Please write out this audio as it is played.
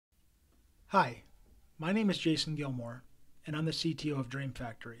Hi, my name is Jason Gilmore, and I'm the CTO of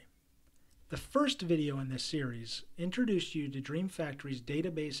DreamFactory. The first video in this series introduced you to DreamFactory's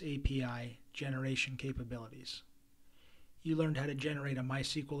database API generation capabilities. You learned how to generate a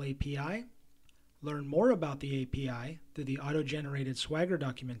MySQL API, learn more about the API through the auto-generated Swagger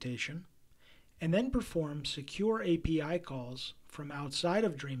documentation, and then perform secure API calls from outside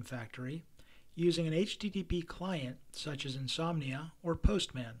of DreamFactory using an HTTP client such as Insomnia or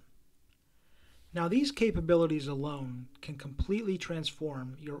Postman. Now, these capabilities alone can completely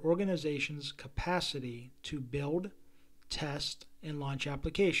transform your organization's capacity to build, test, and launch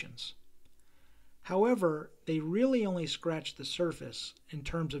applications. However, they really only scratch the surface in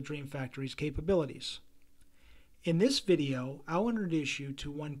terms of DreamFactory's capabilities. In this video, I'll introduce you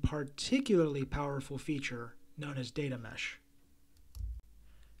to one particularly powerful feature known as data mesh.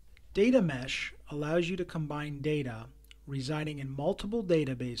 Data mesh allows you to combine data residing in multiple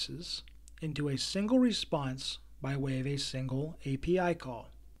databases into a single response by way of a single API call.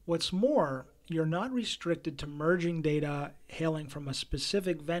 What's more, you're not restricted to merging data hailing from a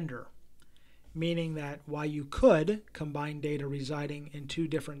specific vendor, meaning that while you could combine data residing in two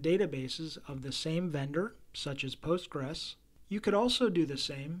different databases of the same vendor, such as Postgres, you could also do the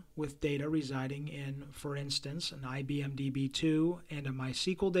same with data residing in, for instance, an IBM DB2 and a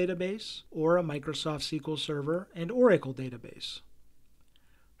MySQL database, or a Microsoft SQL Server and Oracle database.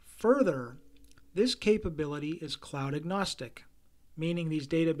 Further, this capability is cloud agnostic, meaning these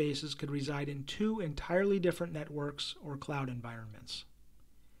databases could reside in two entirely different networks or cloud environments.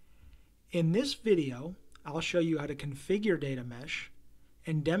 In this video, I'll show you how to configure data mesh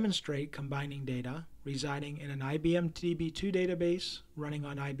and demonstrate combining data residing in an IBM DB2 database running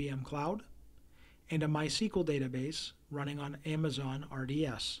on IBM Cloud and a MySQL database running on Amazon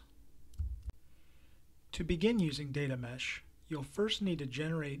RDS. To begin using data mesh, you'll first need to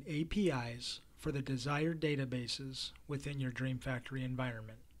generate APIs for the desired databases within your DreamFactory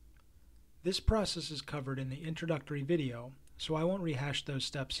environment. This process is covered in the introductory video, so I won't rehash those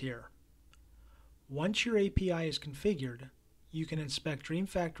steps here. Once your API is configured, you can inspect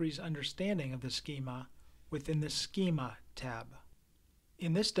DreamFactory's understanding of the schema within the Schema tab.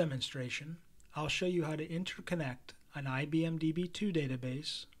 In this demonstration, I'll show you how to interconnect an IBM DB2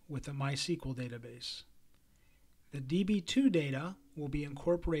 database with a MySQL database. The DB2 data will be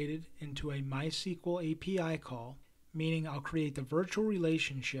incorporated into a MySQL API call, meaning I'll create the virtual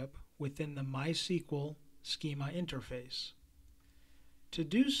relationship within the MySQL schema interface. To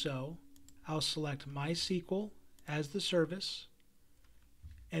do so, I'll select MySQL as the service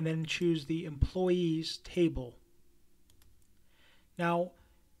and then choose the employees table. Now,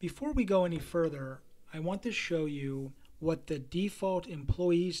 before we go any further, I want to show you what the default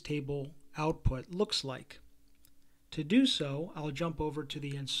employees table output looks like. To do so, I'll jump over to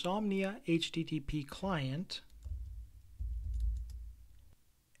the Insomnia HTTP client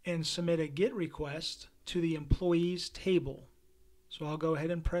and submit a GET request to the employees table. So I'll go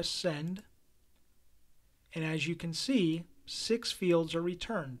ahead and press send. And as you can see, 6 fields are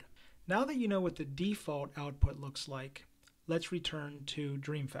returned. Now that you know what the default output looks like, let's return to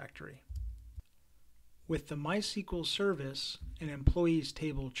DreamFactory. With the MySQL service and employees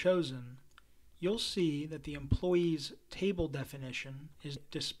table chosen, you'll see that the employees table definition is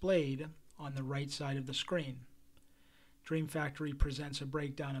displayed on the right side of the screen. DreamFactory presents a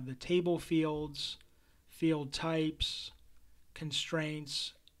breakdown of the table fields, field types,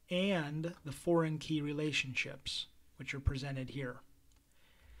 constraints, and the foreign key relationships, which are presented here.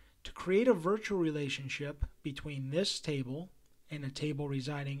 To create a virtual relationship between this table and a table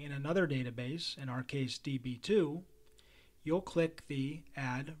residing in another database, in our case DB2, you'll click the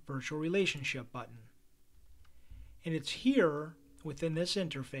Add Virtual Relationship button. And it's here within this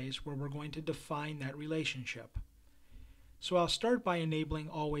interface where we're going to define that relationship. So I'll start by enabling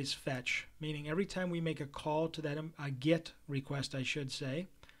always fetch, meaning every time we make a call to that, a GET request I should say,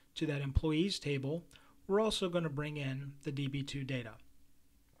 to that employees table, we're also going to bring in the DB2 data.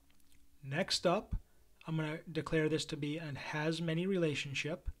 Next up, I'm going to declare this to be an has many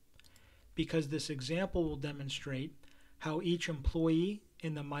relationship because this example will demonstrate how each employee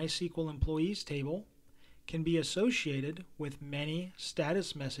in the MySQL employees table can be associated with many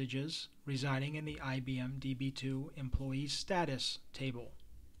status messages residing in the IBM DB2 employees status table.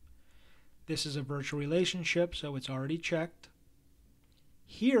 This is a virtual relationship, so it's already checked.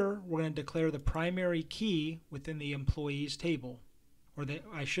 Here, we're going to declare the primary key within the employees table, or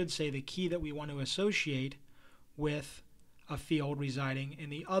I should say the key that we want to associate with a field residing in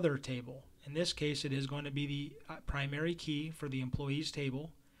the other table. In this case, it is going to be the primary key for the employees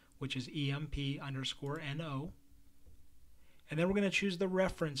table, which is EMP_NO. And then we're going to choose the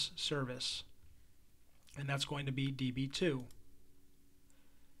reference service, and that's going to be DB2.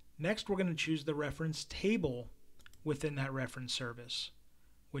 Next, we're going to choose the reference table within that reference service,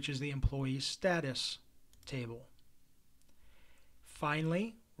 which is the employee status table.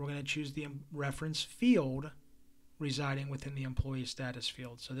 Finally, we're going to choose the reference field residing within the employee status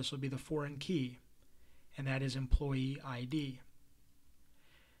field. So this will be the foreign key, and that is employee ID.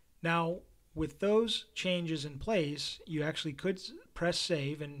 Now, with those changes in place, you actually could press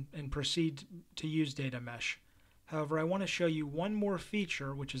save and proceed to use data mesh. However, I want to show you one more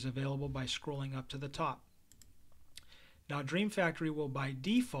feature which is available by scrolling up to the top. Now, DreamFactory will by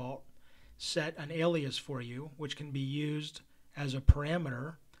default set an alias for you, which can be used as a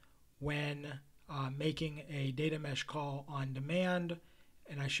parameter when making a data mesh call on demand.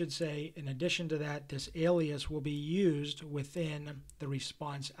 And I should say, in addition to that, this alias will be used within the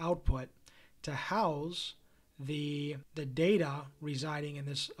response output to house the data residing in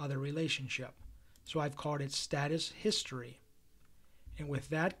this other relationship. So I've called it status history. And with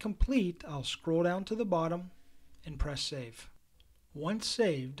that complete, I'll scroll down to the bottom and press save. Once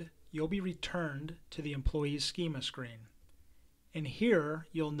saved, you'll be returned to the employee schema screen. And here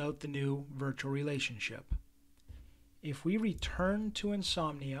you'll note the new virtual relationship. If we return to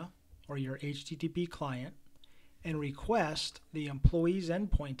Insomnia or your HTTP client and request the employee's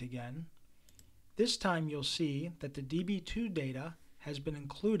endpoint again, this time you'll see that the DB2 data has been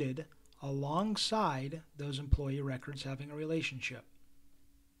included alongside those employee records having a relationship.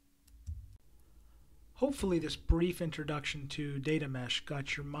 Hopefully this brief introduction to data mesh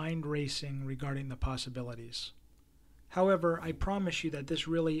got your mind racing regarding the possibilities. However, I promise you that this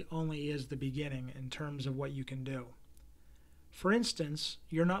really only is the beginning in terms of what you can do. For instance,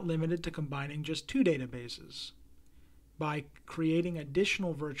 you're not limited to combining just two databases. By creating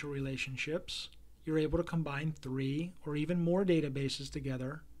additional virtual relationships, you're able to combine 3 or even more databases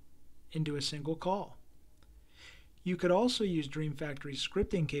together into a single call. You could also use DreamFactory's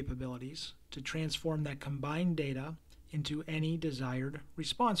scripting capabilities to transform that combined data into any desired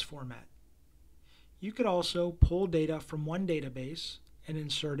response format. You could also pull data from one database and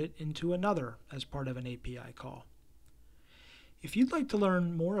insert it into another as part of an API call. If you'd like to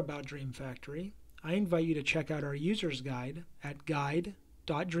learn more about DreamFactory, I invite you to check out our user's guide at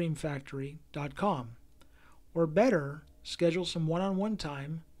guide.dreamfactory.com, or better, schedule some one-on-one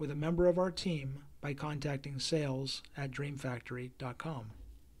time with a member of our team by contacting sales@dreamfactory.com.